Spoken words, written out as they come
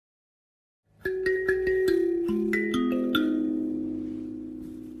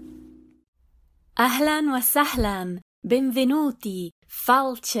Ahlan wa sahlan, benvenuti,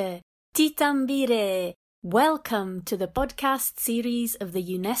 falce, titambire. Welcome to the podcast series of the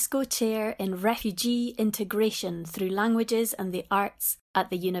UNESCO Chair in Refugee Integration through Languages and the Arts at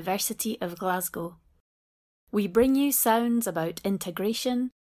the University of Glasgow. We bring you sounds about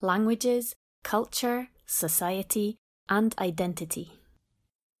integration, languages, culture, society, and identity.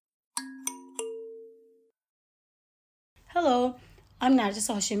 Hello, I'm Narjes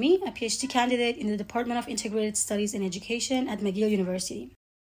Hashemi, a PhD candidate in the Department of Integrated Studies in Education at McGill University.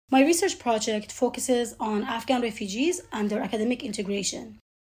 My research project focuses on Afghan refugees and their academic integration.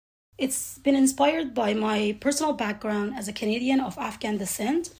 It's been inspired by my personal background as a Canadian of Afghan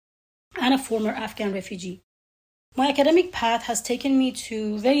descent and a former Afghan refugee. My academic path has taken me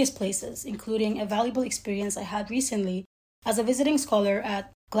to various places, including a valuable experience I had recently as a visiting scholar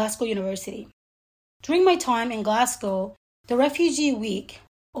at Glasgow University. During my time in Glasgow, the Refugee Week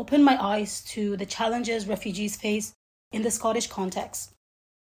opened my eyes to the challenges refugees face in the Scottish context.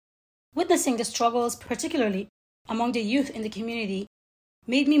 Witnessing the struggles, particularly among the youth in the community,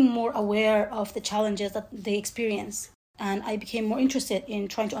 made me more aware of the challenges that they experience, and I became more interested in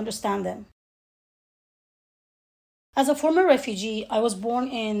trying to understand them. As a former refugee, I was born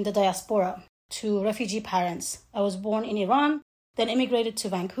in the diaspora to refugee parents. I was born in Iran, then immigrated to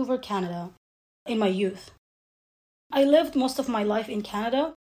Vancouver, Canada, in my youth. I lived most of my life in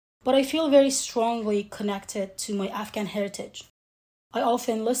Canada, but I feel very strongly connected to my Afghan heritage. I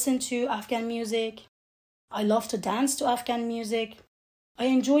often listen to Afghan music. I love to dance to Afghan music. I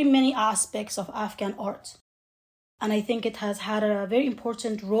enjoy many aspects of Afghan art, and I think it has had a very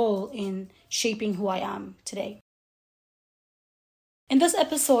important role in shaping who I am today. In this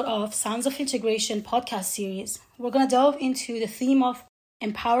episode of Sounds of Integration podcast series, we're going to delve into the theme of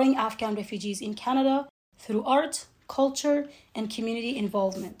empowering Afghan refugees in Canada through art, culture, and community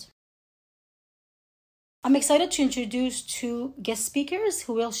involvement. I'm excited to introduce two guest speakers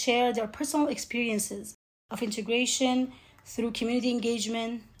who will share their personal experiences of integration through community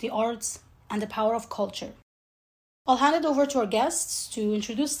engagement, the arts, and the power of culture. I'll hand it over to our guests to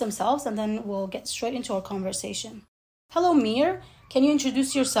introduce themselves, and then we'll get straight into our conversation. Hello, Mir. Can you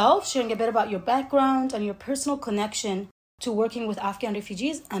introduce yourself, sharing a bit about your background and your personal connection to working with Afghan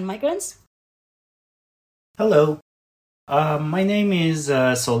refugees and migrants? Hello. My name is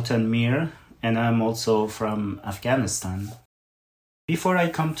Sultan Mir, and I'm also from Afghanistan. Before I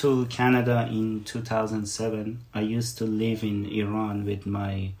come to Canada in 2007, I used to live in Iran with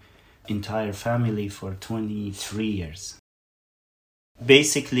my entire family for 23 years.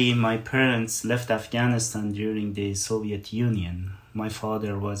 Basically, my parents left Afghanistan during the Soviet Union. My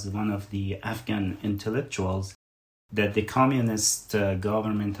father was one of the Afghan intellectuals that the communist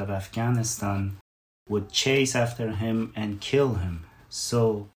government of Afghanistan would chase after him and kill him.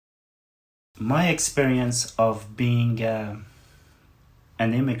 So my experience of being an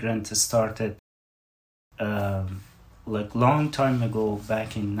immigrant started long time ago,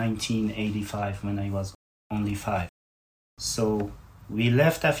 back in 1985 when I was only 5. So we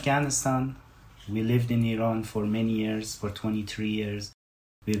left Afghanistan. We lived in Iran for many years, for 23 years.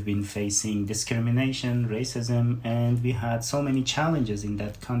 We've been facing discrimination, racism, and we had so many challenges in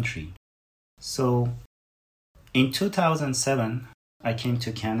that country. So in 2007, I came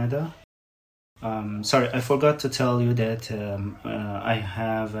to Canada. I forgot to tell you that I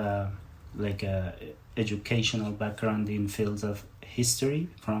have a educational background in fields of history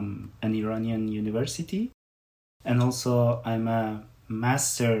from an Iranian university. And also I'm a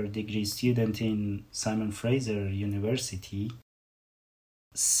master degree student in Simon Fraser University.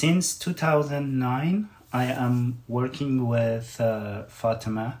 Since 2009, I am working with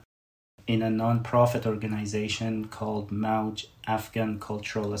Fatima in a non-profit organization called Mauj Afghan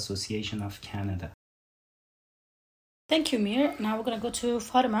Cultural Association of Canada. Thank you, Mir. Now we're going to go to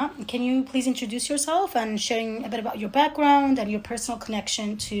Fatima. Can you please introduce yourself and sharing a bit about your background and your personal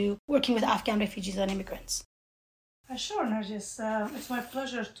connection to working with Afghan refugees and immigrants? Sure, Narjes. It's my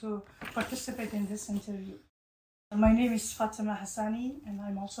pleasure to participate in this interview. My name is Fatima Hassani, and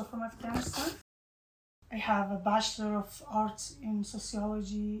I'm also from Afghanistan. I have a Bachelor of Arts in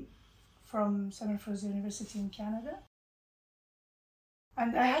Sociology from Simon Fraser University in Canada.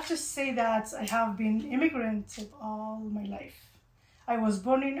 And I have to say that I have been immigrant all my life. I was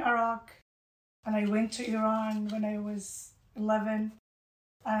born in Iraq, and I went to Iran when I was 11.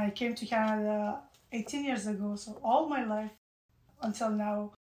 And I came to Canada 18 years ago, so all my life until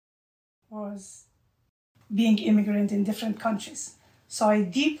now was being immigrant in different countries. So I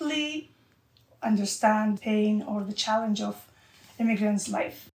deeply understand pain or the challenge of immigrants'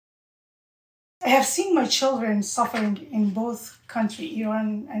 life. I have seen my children suffering in both countries,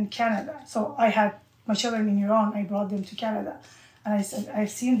 Iran and Canada. So I had my children in Iran, I brought them to Canada. And I said, I've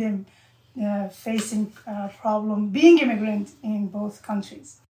seen them facing a problem being immigrant in both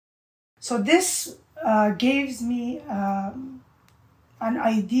countries. So this gives me an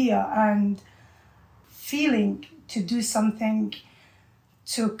idea and feeling to do something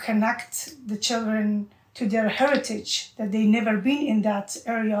to connect the children to their heritage, that they never been in that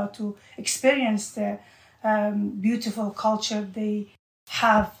area, to experience the beautiful culture they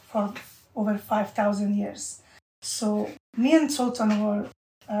have for over 5,000 years. So me and Sultan were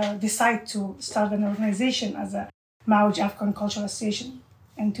decide to start an organization as a Mauj Afghan Cultural Association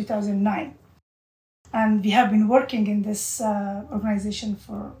in 2009. And we have been working in this organization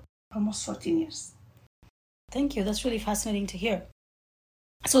for almost 14 years. Thank you. That's really fascinating to hear.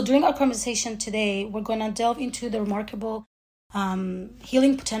 So during our conversation today, we're going to delve into the remarkable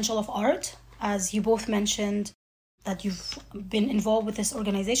healing potential of art, as you both mentioned that you've been involved with this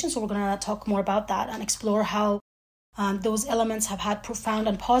organization. So we're going to talk more about that and explore how those elements have had profound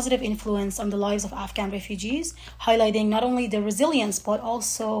and positive influence on the lives of Afghan refugees, highlighting not only their resilience, but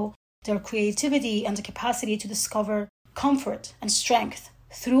also their creativity and the capacity to discover comfort and strength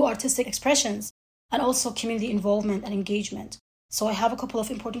through artistic expressions, and also community involvement and engagement. So I have a couple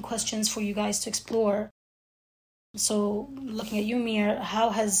of important questions for you guys to explore. So looking at you, Mir,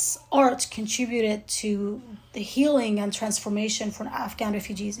 how has art contributed to the healing and transformation for Afghan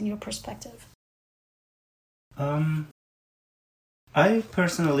refugees in your perspective? I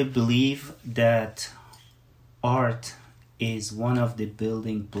personally believe that art is one of the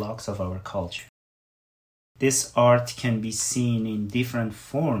building blocks of our culture. This art can be seen in different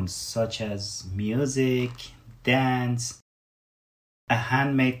forms, such as music, dance, a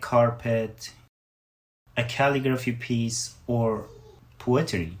handmade carpet, a calligraphy piece, or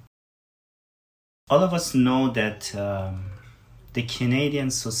poetry. All of us know that the Canadian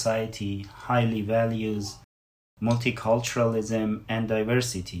society highly values multiculturalism and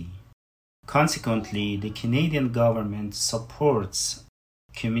diversity. Consequently, the Canadian government supports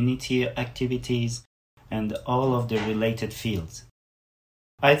community activities and all of the related fields.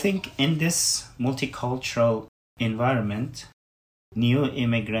 I think in this multicultural environment, new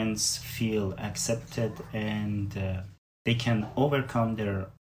immigrants feel accepted and they can overcome their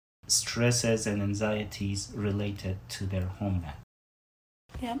stresses and anxieties related to their homeland.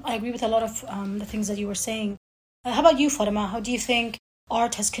 Yeah, I agree with a lot of the things that you were saying. How about you, Fatima? How do you think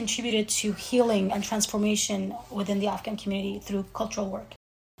art has contributed to healing and transformation within the Afghan community through cultural work?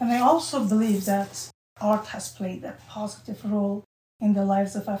 And I also believe that art has played a positive role in the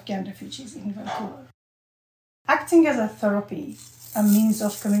lives of Afghan refugees in Vancouver. Acting as a therapy, a means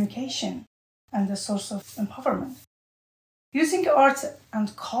of communication, and a source of empowerment. Using art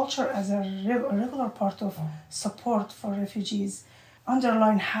and culture as a regular part of support for refugees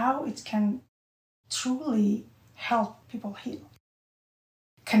underline how it can truly help people heal,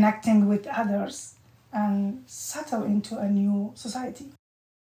 connecting with others, and settle into a new society.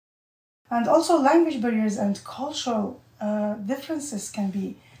 And also language barriers and cultural differences can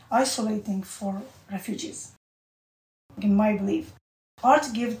be isolating for refugees. In my belief,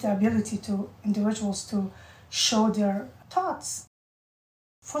 art gives the ability to individuals to show their thoughts,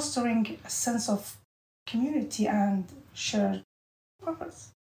 fostering a sense of community and shared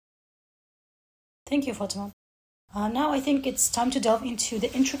purpose. Thank you, Fatima. Now I think it's time to delve into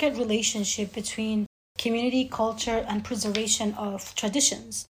the intricate relationship between community, culture, and preservation of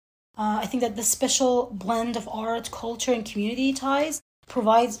traditions. I think that the special blend of art, culture, and community ties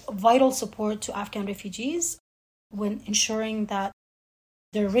provides vital support to Afghan refugees when ensuring that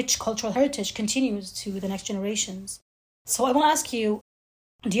their rich cultural heritage continues to the next generations. So I want to ask you,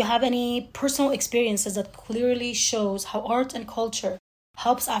 do you have any personal experiences that clearly shows how art and culture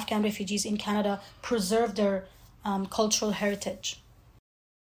helps Afghan refugees in Canada preserve their cultural heritage?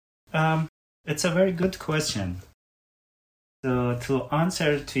 It's a very good question. So to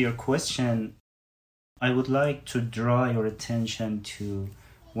answer to your question, I would like to draw your attention to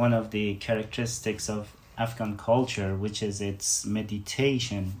one of the characteristics of Afghan culture, which is its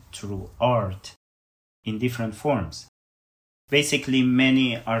meditation through art in different forms. Basically,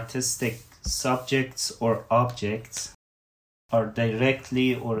 many artistic subjects or objects are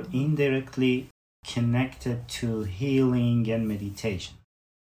directly or indirectly connected to healing and meditation.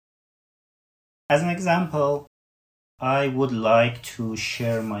 As an example, I would like to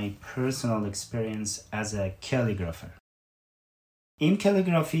share my personal experience as a calligrapher. In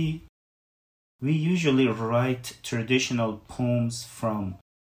calligraphy, we usually write traditional poems from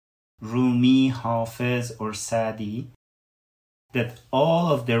Rumi, Hafiz, or Sadi that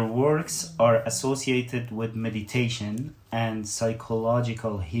all of their works are associated with meditation and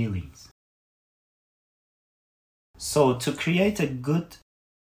psychological healings. So to create a good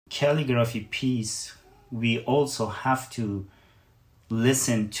calligraphy piece, we also have to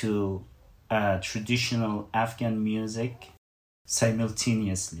listen to traditional Afghan music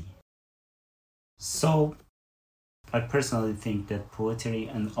simultaneously. So I personally think that poetry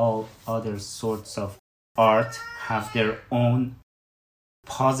and all other sorts of art have their own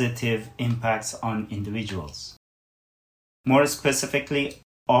positive impacts on individuals. More specifically,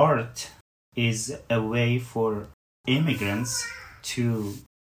 art is a way for immigrants to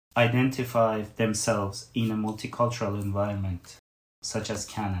identify themselves in a multicultural environment, such as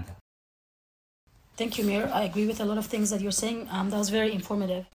Canada. Thank you, Mir. I agree with a lot of things that you're saying. That was very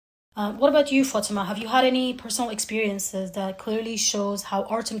informative. What about you, Fatima? Have you had any personal experiences that clearly shows how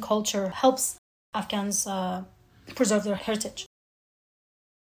art and culture helps Afghans preserve their heritage?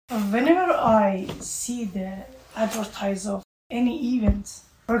 Whenever I see the advertise of any event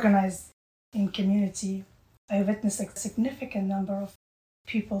organized in community, I witness a significant number of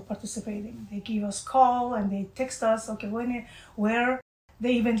people participating. They give us call and they text us, okay, where the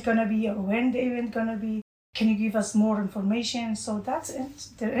event gonna be or when the event gonna be. Can you give us more information? So that's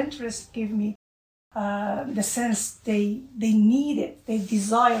their interest gave me the sense they need it, they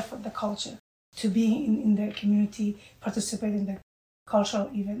desire for the culture to be in the community, participate in the cultural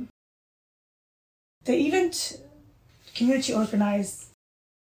event. The event community organized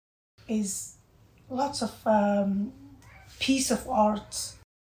is lots of piece of art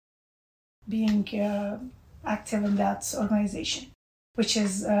being active in that organization, which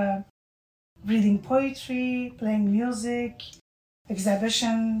is reading poetry, playing music,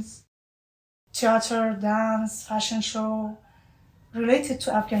 exhibitions, theater, dance, fashion show, related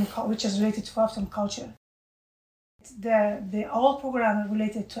to Afghan, which is related to Afghan culture. The all program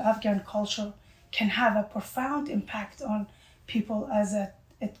related to Afghan culture can have a profound impact on people as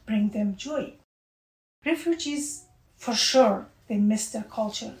it brings them joy. Refugees, for sure, they miss their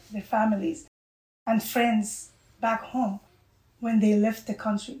culture, their families, and friends back home when they left the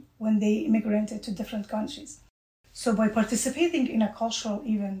country, when they immigrated to different countries. So by participating in a cultural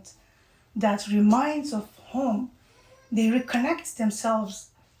event that reminds of home, they reconnect themselves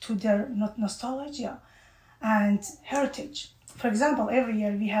to their nostalgia and heritage. For example, every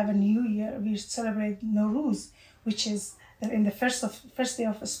year we have a new year, we celebrate Nowruz, which is in the first day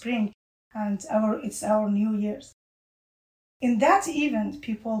of spring, and it's our New Year's. In that event,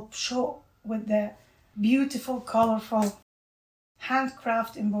 people show with the beautiful, colorful,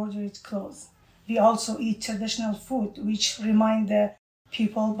 handcraft embroidered clothes. We also eat traditional food, which remind the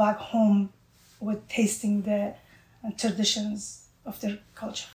people back home with tasting the traditions of their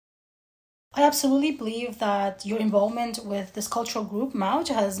culture. I absolutely believe that your involvement with this cultural group, Mauj,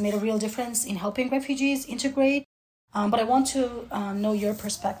 has made a real difference in helping refugees integrate. But I want to know your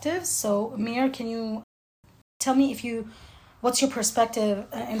perspective. So, Mir, can you tell me what's your perspective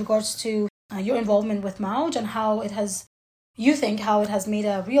in regards to your involvement with Mauj and how it has made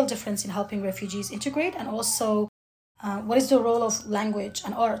a real difference in helping refugees integrate, and also what is the role of language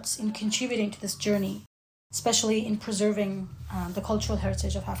and arts in contributing to this journey, especially in preserving the cultural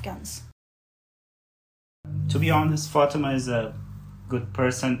heritage of Afghans? To be honest, Fatima is a good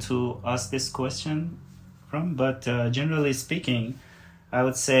person to ask this question from, but generally speaking, I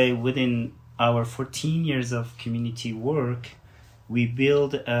would say within our 14 years of community work, we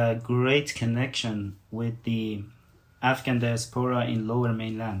build a great connection with the Afghan diaspora in Lower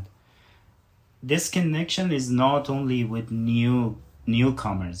Mainland. This connection is not only with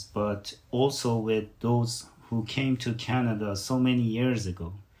newcomers, but also with those who came to Canada so many years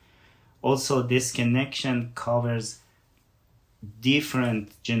ago. Also, this connection covers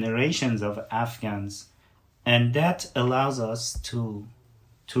different generations of Afghans, and that allows us to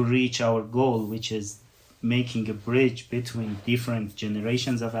reach our goal, which is making a bridge between different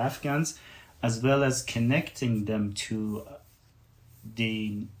generations of Afghans, as well as connecting them to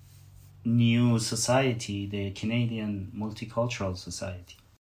the new society, the Canadian multicultural society.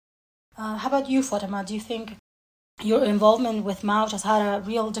 How about you, Fatima? Do you think your involvement with Mauj has had a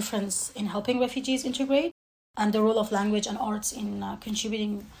real difference in helping refugees integrate, and the role of language and arts in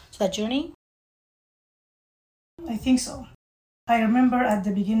contributing to that journey? I think so. I remember at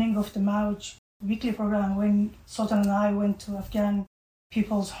the beginning of the Mauj weekly program when Sultan and I went to Afghan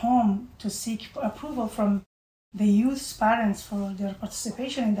people's home to seek approval from the youth's parents for their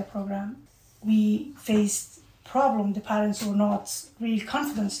participation in the program. We faced problem. The parents were not really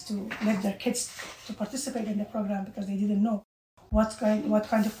confident to let their kids to participate in the program because they didn't know what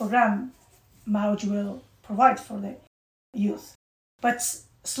kind of program Mauj will provide for the youth. But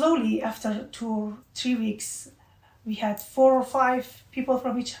slowly, after 2 or 3 weeks, we had 4 or 5 people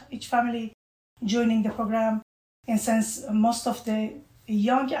from each family joining the program. And since most of the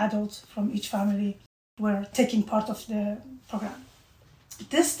young adults from each family were taking part of the program.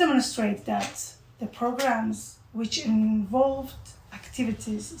 This demonstrates that the programs which involved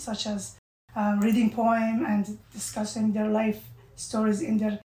activities such as reading poem and discussing their life stories in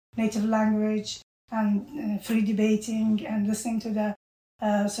their native language and free debating and listening to the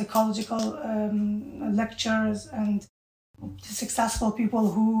psychological lectures and successful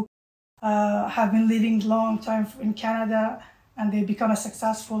people who have been living long time in Canada and they become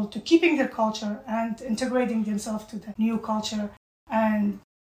successful to keeping their culture and integrating themselves to the new culture and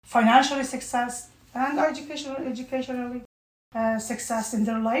financially success and educationally success in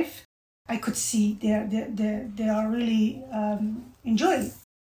their life. I could see they are really enjoying.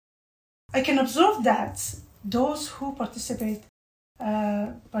 I can observe that those who participated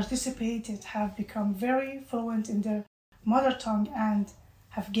have become very fluent in their mother tongue and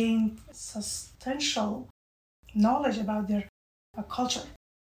have gained substantial knowledge about their culture.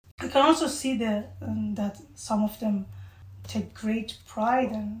 I can also see that some of them take great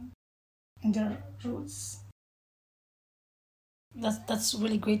pride in their roots. That's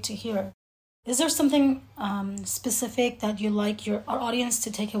really great to hear. Is there something specific that you like our audience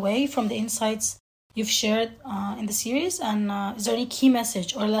to take away from the insights you've shared in the series? And is there any key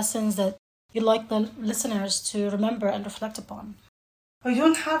message or lessons that you'd like the listeners to remember and reflect upon? I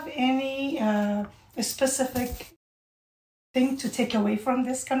don't have any specific thing to take away from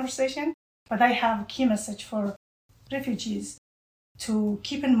this conversation, but I have a key message for refugees to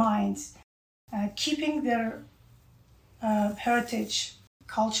keep in mind, keeping their heritage,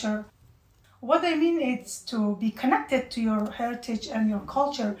 culture. What I mean is to be connected to your heritage and your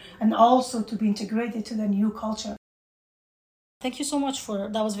culture and also to be integrated to the new culture. Thank you so much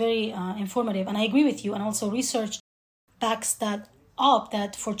that was very informative, and I agree with you. And also research backs that up,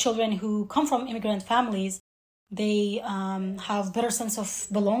 that for children who come from immigrant families, they have better sense of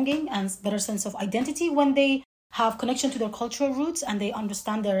belonging and better sense of identity when they have connection to their cultural roots and they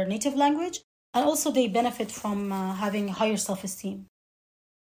understand their native language, and also they benefit from having higher self-esteem.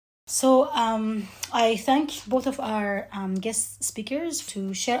 So I thank both of our guest speakers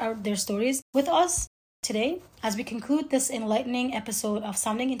to share their stories with us today. As we conclude this enlightening episode of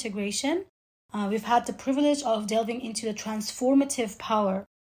Sounding Integration, we've had the privilege of delving into the transformative power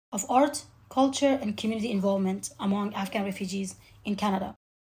of art, culture, and community involvement among Afghan refugees in Canada.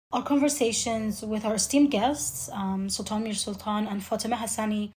 Our conversations with our esteemed guests, Sultan Mir Sultan and Fatima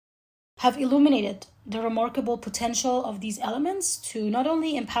Hassani, have illuminated the remarkable potential of these elements to not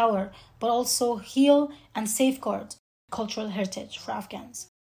only empower, but also heal and safeguard cultural heritage for Afghans.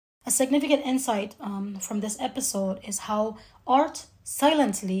 A significant insight from this episode is how art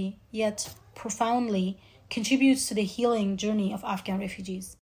silently yet profoundly contributes to the healing journey of Afghan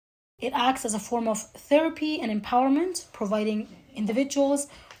refugees. It acts as a form of therapy and empowerment, providing individuals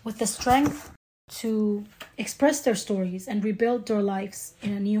with the strength to express their stories and rebuild their lives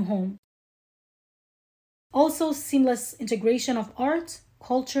in a new home. Also, seamless integration of art,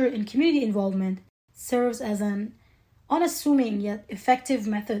 culture, and community involvement serves as an unassuming yet effective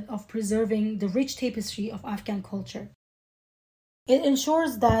method of preserving the rich tapestry of Afghan culture. It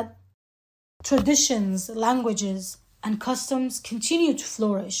ensures that traditions, languages, and customs continue to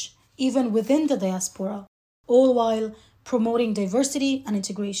flourish even within the diaspora, all while promoting diversity and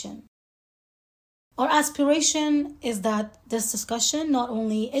integration. Our aspiration is that this discussion not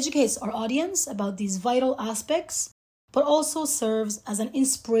only educates our audience about these vital aspects, but also serves as an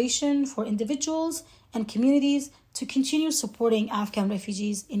inspiration for individuals and communities to continue supporting Afghan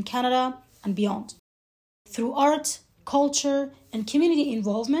refugees in Canada and beyond. Through art, culture, and community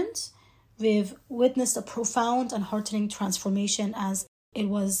involvement, we've witnessed a profound and heartening transformation, as it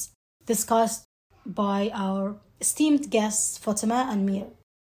was discussed by our esteemed guests Fatima and Mir.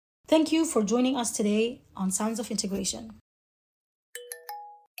 Thank you for joining us today on Sounds of Integration.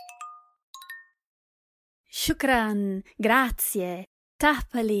 Shukran, grazie,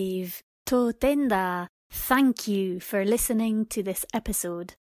 tapaliv, totenda. Thank you for listening to this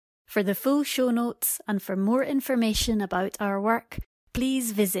episode. For the full show notes and for more information about our work,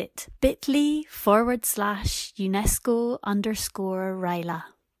 please visit bit.ly/UNESCO_Raila.